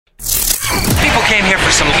came here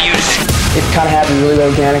for some music. It kind of happened really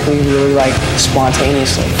organically, really like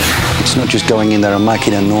spontaneously. It's not just going in there and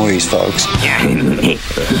making a noise, folks.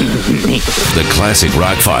 The Classic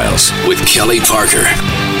Rock Files with Kelly Parker.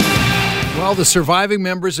 Well, the surviving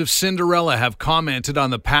members of Cinderella have commented on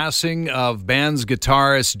the passing of band's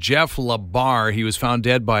guitarist Jeff LaBar. He was found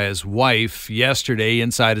dead by his wife yesterday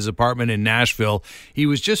inside his apartment in Nashville. He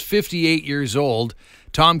was just 58 years old.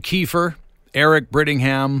 Tom Kiefer, Eric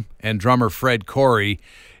Brittingham, and drummer Fred Corey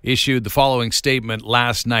issued the following statement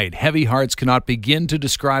last night. Heavy hearts cannot begin to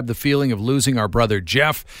describe the feeling of losing our brother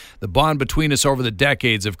Jeff. The bond between us over the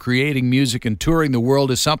decades of creating music and touring the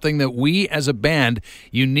world is something that we as a band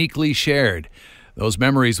uniquely shared. Those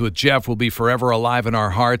memories with Jeff will be forever alive in our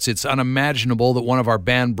hearts. It's unimaginable that one of our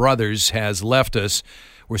band brothers has left us.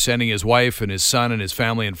 We're sending his wife and his son and his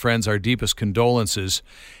family and friends our deepest condolences.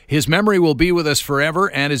 His memory will be with us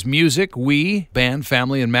forever, and his music, we, band,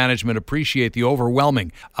 family, and management, appreciate the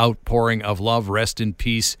overwhelming outpouring of love. Rest in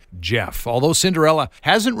peace, Jeff. Although Cinderella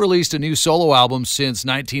hasn't released a new solo album since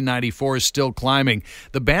 1994's Still Climbing,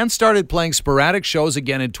 the band started playing sporadic shows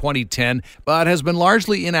again in 2010, but has been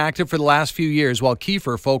largely inactive for the last few years while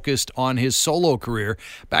Kiefer focused on his solo career.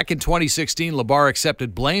 Back in 2016, LaBar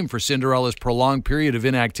accepted blame for Cinderella's prolonged period of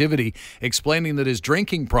inactivity, explaining that his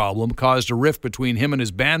drinking problem caused a rift between him and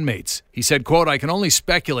his bandmates. He said, quote, "I can only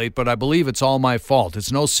speculate, but I believe it's all my fault.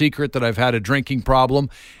 It's no secret that I've had a drinking problem,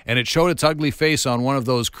 and it showed its ugly face on one of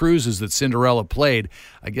those cruises that Cinderella played.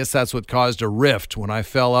 I guess that's what caused a rift. When I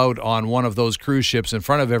fell out on one of those cruise ships in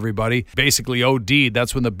front of everybody, basically OD'd,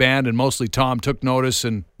 that's when the band and mostly Tom took notice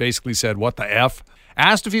and basically said, what the F?"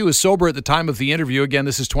 Asked if he was sober at the time of the interview, again,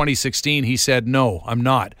 this is 2016, he said, "No, I'm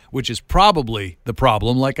not," which is probably the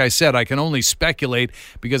problem. Like I said, I can only speculate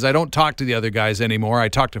because I don't talk to the other guys anymore. I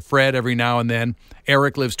talk to Fred every now and then.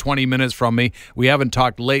 Eric lives 20 minutes from me. We haven't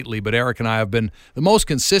talked lately, but Eric and I have been the most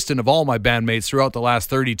consistent of all my bandmates throughout the last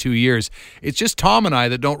 32 years. It's just Tom and I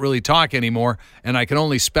that don't really talk anymore, and I can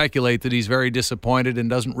only speculate that he's very disappointed and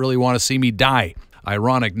doesn't really want to see me die.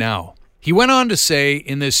 Ironic now. He went on to say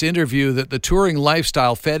in this interview that the touring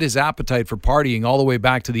lifestyle fed his appetite for partying all the way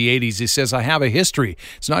back to the 80s. He says, "I have a history.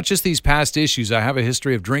 It's not just these past issues. I have a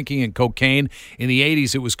history of drinking and cocaine. In the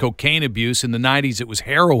 80s, it was cocaine abuse. In the 90s, it was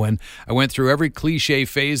heroin. I went through every cliche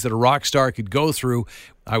phase that a rock star could go through.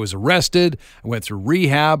 I was arrested. I went through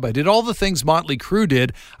rehab. I did all the things Motley Crue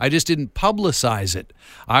did. I just didn't publicize it.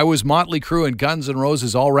 I was Motley Crue and Guns N'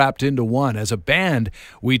 Roses all wrapped into one. As a band,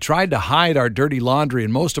 we tried to hide our dirty laundry,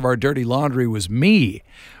 and most of our dirty laundry was me.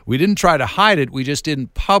 We didn't try to hide it. We just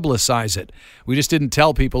didn't publicize it. We just didn't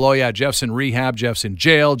tell people, oh, yeah, Jeff's in rehab, Jeff's in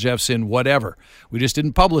jail, Jeff's in whatever. We just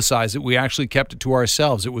didn't publicize it. We actually kept it to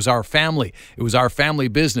ourselves. It was our family. It was our family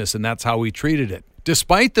business, and that's how we treated it."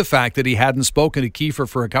 Despite the fact that he hadn't spoken to Kiefer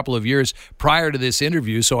for a couple of years prior to this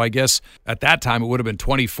interview, so I guess at that time it would have been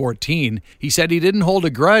 2014, he said he didn't hold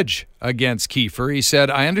a grudge against Kiefer. He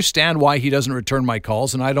said, "I understand why he doesn't return my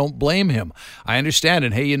calls, and I don't blame him. I understand,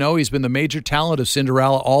 and hey, you know, he's been the major talent of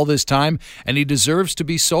Cinderella all this time, and he deserves to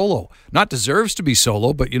be solo. Not deserves to be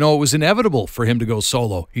solo, but, you know, it was inevitable for him to go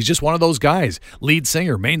solo. He's just one of those guys, lead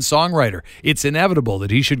singer, main songwriter. It's inevitable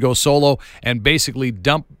that he should go solo and basically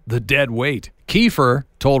dump the dead weight." Kiefer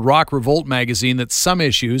told Rock Revolt magazine that some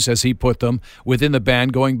issues, as he put them, within the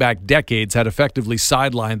band going back decades had effectively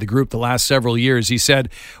sidelined the group the last several years. He said,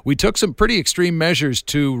 "We took some pretty extreme measures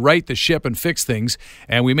to right the ship and fix things,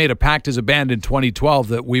 and we made a pact as a band in 2012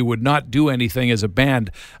 that we would not do anything as a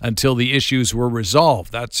band until the issues were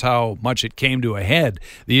resolved." That's how much it came to a head.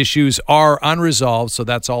 The issues are unresolved, so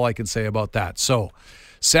that's all I can say about that. So,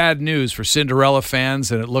 sad news for Cinderella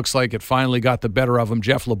fans, and it looks like it finally got the better of him.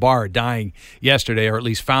 Jeff LaBar dying yesterday, or at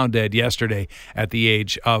least found dead yesterday at the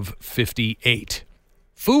age of 58.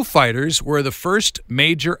 Foo Fighters were the first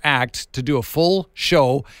major act to do a full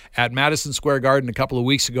show at Madison Square Garden a couple of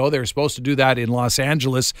weeks ago. They were supposed to do that in Los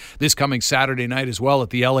Angeles this coming Saturday night as well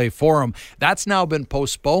at the LA Forum. That's now been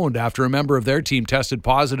postponed after a member of their team tested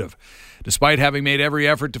positive. Despite having made every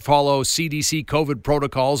effort to follow CDC COVID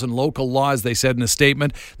protocols and local laws, they said in a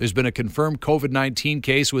statement, there's been a confirmed COVID-19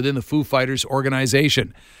 case within the Foo Fighters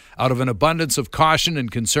organization. Out of an abundance of caution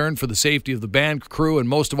and concern for the safety of the band, crew, and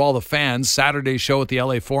most of all the fans, Saturday's show at the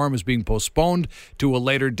LA Forum is being postponed to a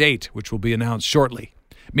later date, which will be announced shortly.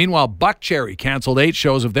 Meanwhile, Buckcherry canceled 8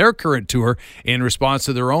 shows of their current tour in response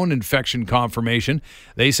to their own infection confirmation.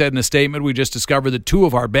 They said in a statement, "We just discovered that 2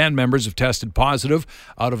 of our band members have tested positive.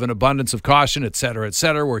 Out of an abundance of caution, etc.,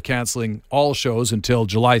 etc., we're canceling all shows until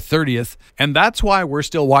July 30th. And that's why we're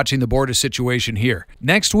still watching the border situation here.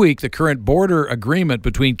 Next week, the current border agreement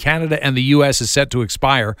between Canada and the U.S. is set to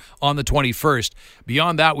expire on the 21st.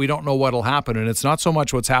 Beyond that, we don't know what will happen. And it's not so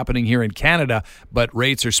much what's happening here in Canada, but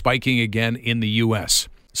rates are spiking again in the U.S.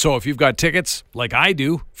 So if you've got tickets, like I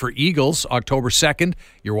do, for Eagles, October 2nd,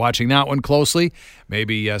 you're watching that one closely.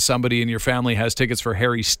 Maybe somebody in your family has tickets for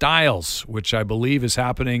Harry Styles, which I believe is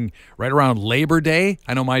happening right around Labor Day.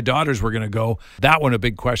 I know my daughters were going to go. That one a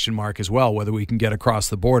big question mark as well, whether we can get across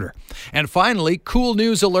the border. And finally, cool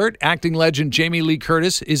news alert. Acting legend Jamie Lee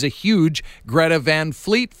Curtis is a huge Greta Van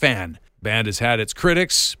Fleet fan. Band has had its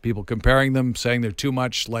critics, people comparing them, saying they're too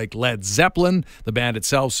much like Led Zeppelin. The band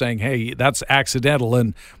itself saying, hey, that's accidental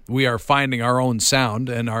and we are finding our own sound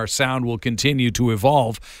and our sound will continue to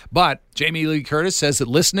evolve. But Jamie Lee Curtis says that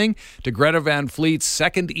listening to Greta Van Fleet's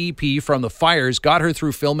second EP, From the Fires, got her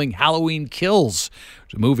through filming Halloween Kills,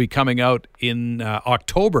 a movie coming out in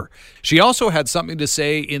October. She also had something to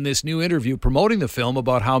say in this new interview promoting the film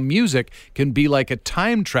about how music can be like a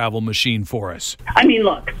time travel machine for us. I mean,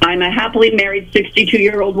 look, I'm a happily married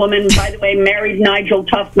 62-year-old woman. By the way, married Nigel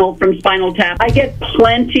Tufnell from Spinal Tap. I get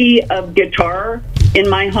plenty of guitar in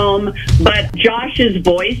my home, but Josh's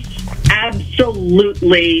voice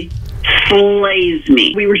absolutely slays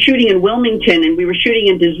me. We were shooting in Wilmington, and we were shooting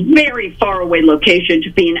in this very far away location. It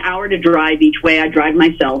took me an hour to drive each way. I drive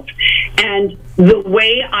myself. And the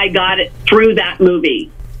way I got it through that movie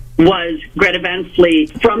was Greta Van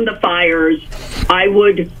Fleet, From the Fires. I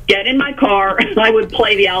would get in my car, I would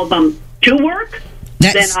play the album to work,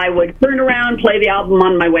 then I would turn around, play the album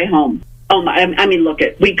on my way home. I mean, look,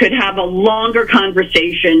 we could have a longer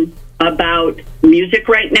conversation about music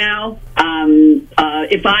right now.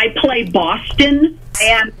 If I play Boston, I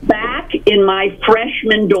am back in my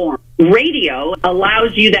freshman dorm. Radio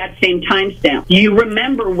allows you that same timestamp. You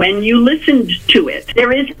remember when you listened to it.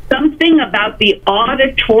 There is something about the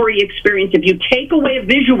auditory experience. If you take away a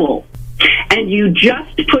visual and you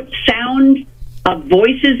just put sound of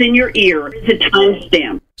voices in your ear, it's a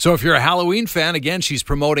timestamp. So if you're a Halloween fan, again, she's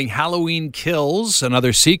promoting Halloween Kills,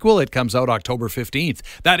 another sequel. It comes out October 15th.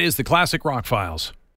 That is the Classic Rock Files.